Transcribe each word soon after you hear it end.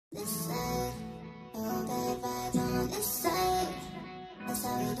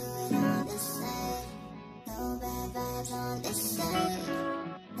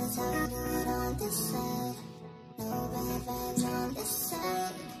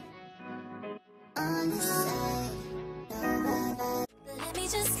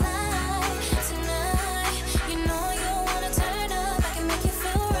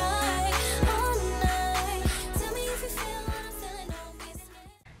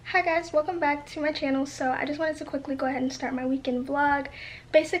Hi guys, welcome back to my channel. So I just wanted to quickly go ahead and start my weekend vlog.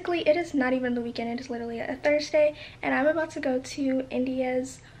 Basically, it is not even the weekend, it is literally a Thursday, and I'm about to go to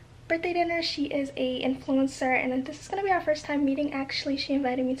India's birthday dinner. She is a influencer, and then this is gonna be our first time meeting. Actually, she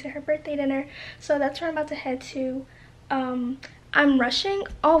invited me to her birthday dinner, so that's where I'm about to head to. I'm rushing,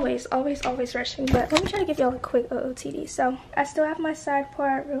 always rushing, but let me try to give y'all a quick OOTD. So I still have my side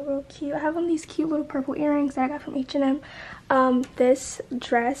part, real cute. I have on these cute little purple earrings that I got from H&M. This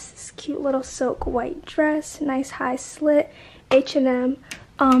dress, this cute little silk white dress, nice high slit, H&M.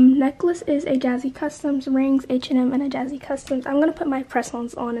 Necklace is a Jazzy Customs, rings H&M and a Jazzy Customs. I'm gonna put my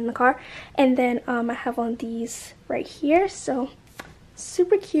press-ons on in the car, and then I have on these right here, so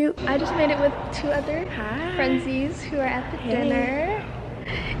super cute. I just made it with two other friendsies who are at the dinner,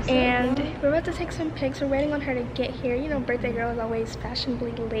 and we're about to take some pics. We're waiting on her to get here. You know, birthday girl is always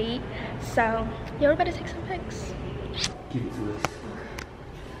fashionably late, so yeah, we're about to take some pics. Give it to us.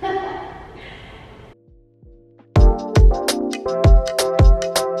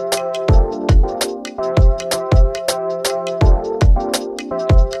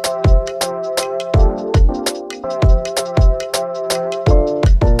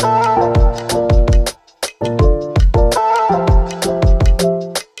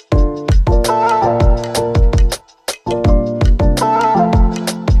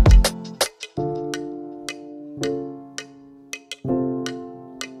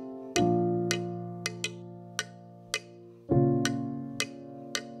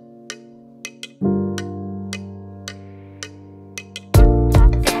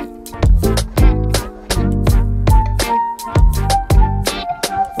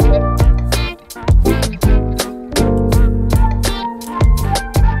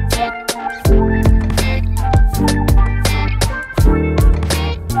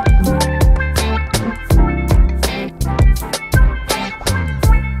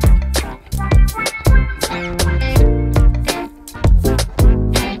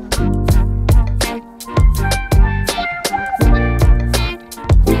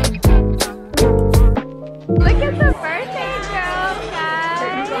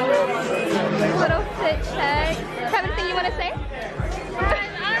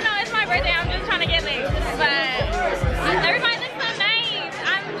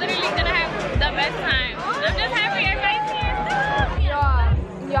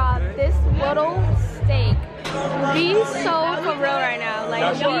 Be so for real right now.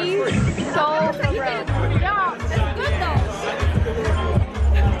 Like, be so for real. Y'all, it's good though.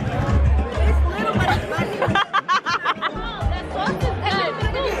 It's little but it's funny.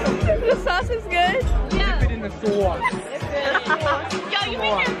 The sauce is good? Yeah. Dip it in the sauce. Yo, you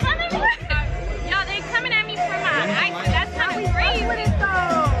making fun of me? Yo, they coming at me for my ice. That's how we raise it.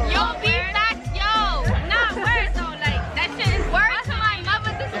 Yo, be facts, yo. Not words though. Like, that shit is words to my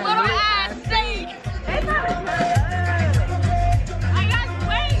mother. This little ass thing. It's not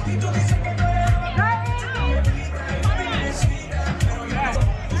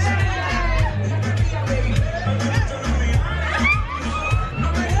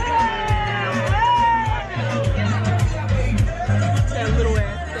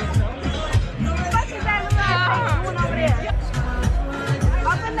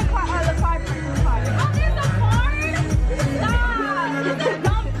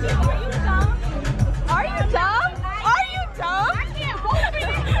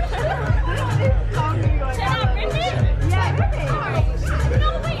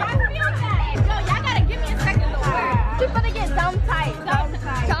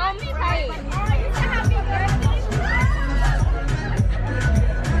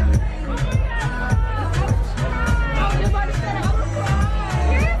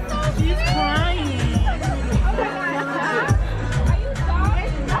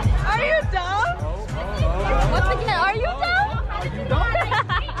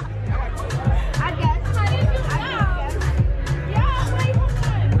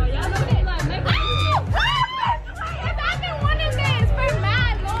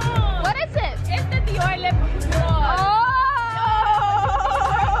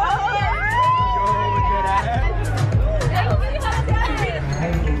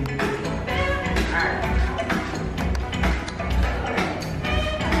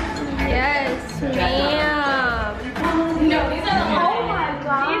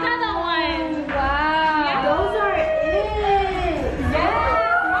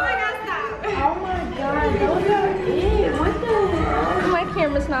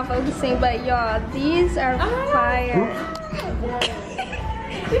not focusing, but y'all, these are fire.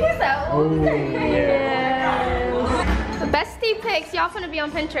 Yes. Bestie pics, y'all finna be on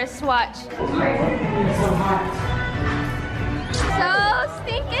Pinterest. Watch. So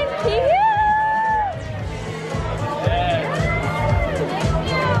stinking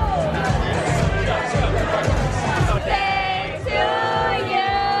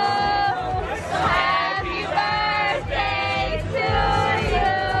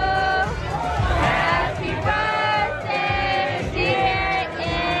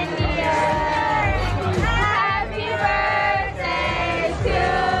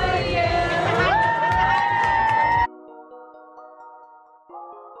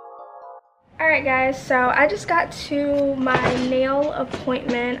Alright guys, so I just got to my nail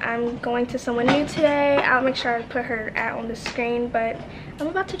appointment. I'm going to someone new today. I'll make sure I put her ad on the screen, but I'm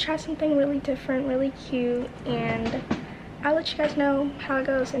about to try something really different, really cute, and I'll let you guys know how it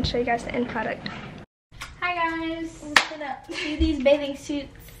goes and show you guys the end product. Hi guys. What's up? See these bathing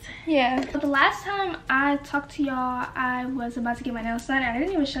suits? Yeah. So the last time I talked to y'all, I was about to get my nails done, and I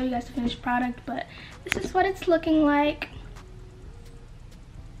didn't even show you guys the finished product, but this is what it's looking like.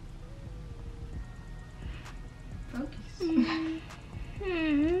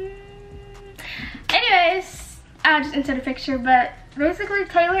 Anyways, I'll just insert a picture, but basically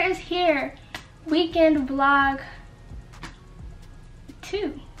Taylor is here. Weekend vlog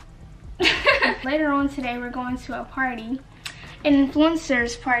 2. Later on today we're going to a party, an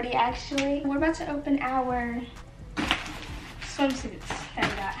influencers party actually. We're about to open our swimsuits that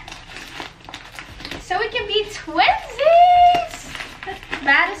we got, so we can be twinsies.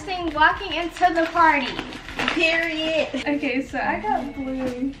 Baddest thing walking into the party. Period. Okay, so I got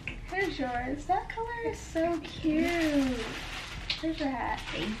blue. Here's yours. That color is so cute. Here's your hat.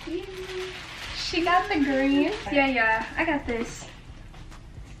 Thank you. She got the green. Yeah, I got this.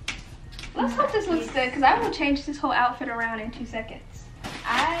 Let's hope this looks good, because I will change this whole outfit around in 2 seconds.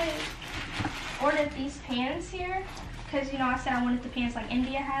 I ordered these pants here, because you know I said I wanted the pants like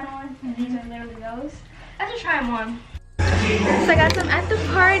India had on, and these are literally those. I have to try them on. So I got them at the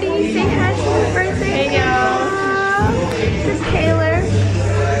party. Say hi to my birthday. Hey y'all. This is Taylor.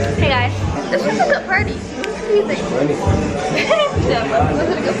 Hey guys. This was a good party. What do you think? Was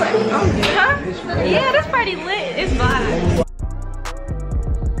it a good party? Huh? Yeah, this party lit. It's vibe.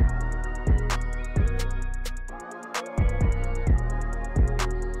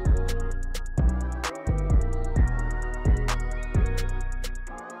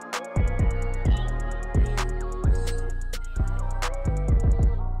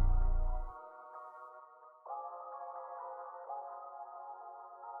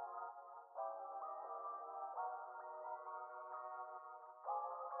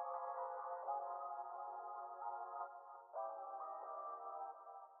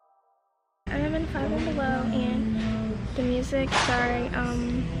 I am in 5 and Below, and the music, sorry,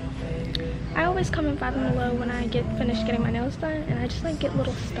 I always come in 5 and Below when I get finished getting my nails done, and I just like get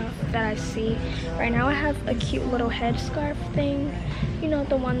little stuff that I see. Right now I have a cute little headscarf thing, you know,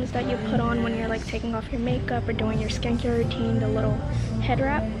 the ones that you put on when you're like taking off your makeup or doing your skincare routine, the little head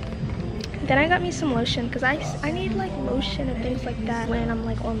wrap. Then I got me some lotion, because I need like lotion and things like that when I'm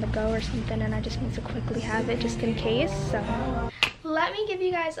like on the go or something, and I just need to quickly have it just in case. So let me give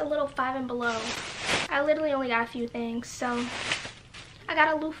you guys a little 5 and Below. I literally only got a few things. So I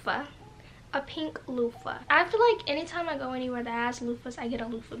got a loofah, a pink loofah. I feel like anytime I go anywhere that has loofahs, I get a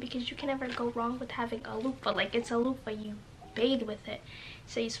loofah, because you can never go wrong with having a loofah. Like, it's a loofah, you bathe with it,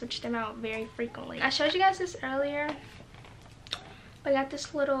 so you switch them out very frequently. I showed you guys this earlier, but I got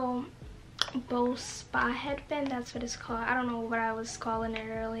this little bow spa headband. That's what it's called. I don't know what I was calling it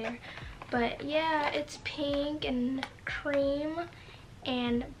earlier, but yeah, it's pink and cream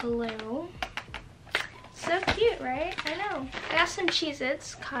and blue. So cute, right? I know. I got some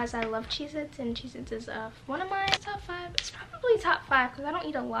Cheez-Its, because I love Cheez-Its, and Cheez-Its is one of my top 5. It's probably top 5, because I don't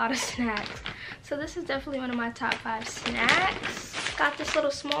eat a lot of snacks, so this is definitely one of my top 5 snacks. Got this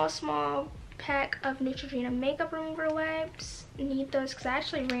little small pack of Neutrogena makeup remover wipes. Need those because I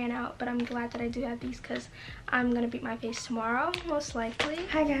actually ran out, but I'm glad that I do have these, because I'm gonna beat my face tomorrow most likely.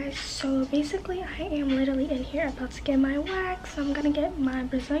 Hi guys, so basically I am literally in here about to get my wax. I'm gonna get my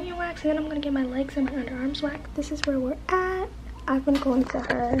Brazilian wax, and then I'm gonna get my legs and my underarms wax. This is where we're at. I've been going to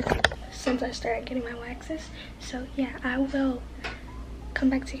her since I started getting my waxes, so yeah, I will come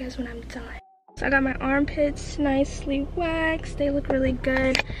back to you guys when I'm done. So I got my armpits nicely waxed. They look really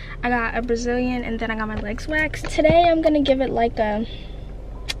good. I got a Brazilian, and then I got my legs waxed. Today I'm gonna give it like a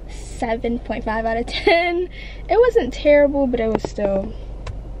 7.5 out of 10. It wasn't terrible, but it was still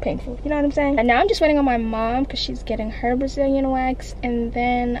painful, you know what I'm saying? And now I'm just waiting on my mom, because she's getting her Brazilian wax, and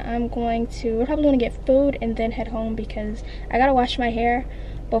then we're probably gonna get food and then head home, because I gotta wash my hair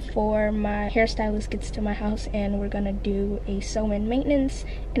before my hairstylist gets to my house, and we're gonna do a sew-in maintenance.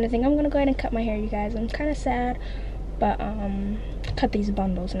 And I think I'm gonna go ahead and cut my hair, you guys. I'm kind of sad, but cut these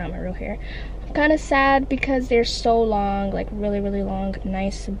bundles, not my real hair. I'm kind of sad because they're so long, like really long,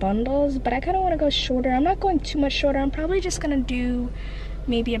 nice bundles, but I kind of want to go shorter. I'm not going too much shorter. I'm probably just gonna do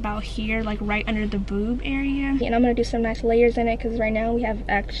maybe about here, like right under the boob area, and I'm gonna do some nice layers in it, because right now we have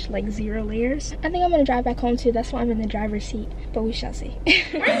actually like 0 layers. I think I'm gonna drive back home too. That's why I'm in the driver's seat, but we shall see.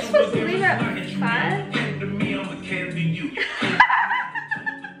 We're you supposed to leave at 5?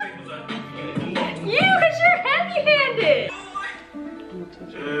 You, because you're heavy-handed.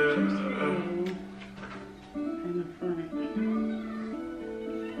 You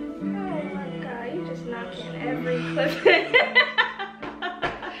just knocking every clip.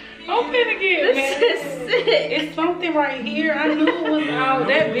 Open again, man. This is sick. It's something right here. I knew it was out.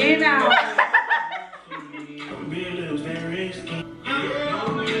 That been out.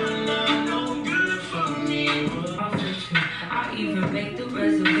 I even make the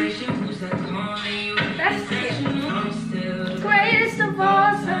reservation. Who's that calling you? That's it. Greatest of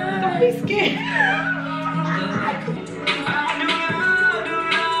all time. Don't be scared.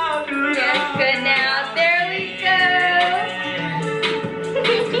 That's good now. There we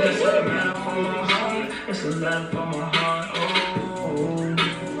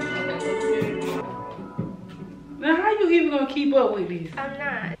Now, how you even gonna keep up with these? I'm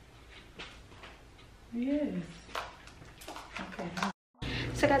not. Yes. Okay.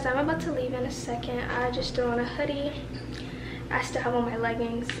 So guys, I'm about to leave in a second. I just threw on a hoodie. I still have on my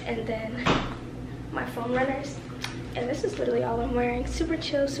leggings and then my foam runners. And this is literally all I'm wearing. Super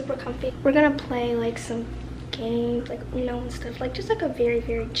chill, super comfy. We're gonna play like some games, like Uno and stuff. Like just like a very,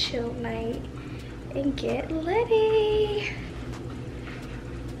 very chill night. And get ready.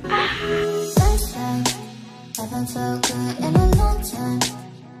 Haven't felt good in a long time.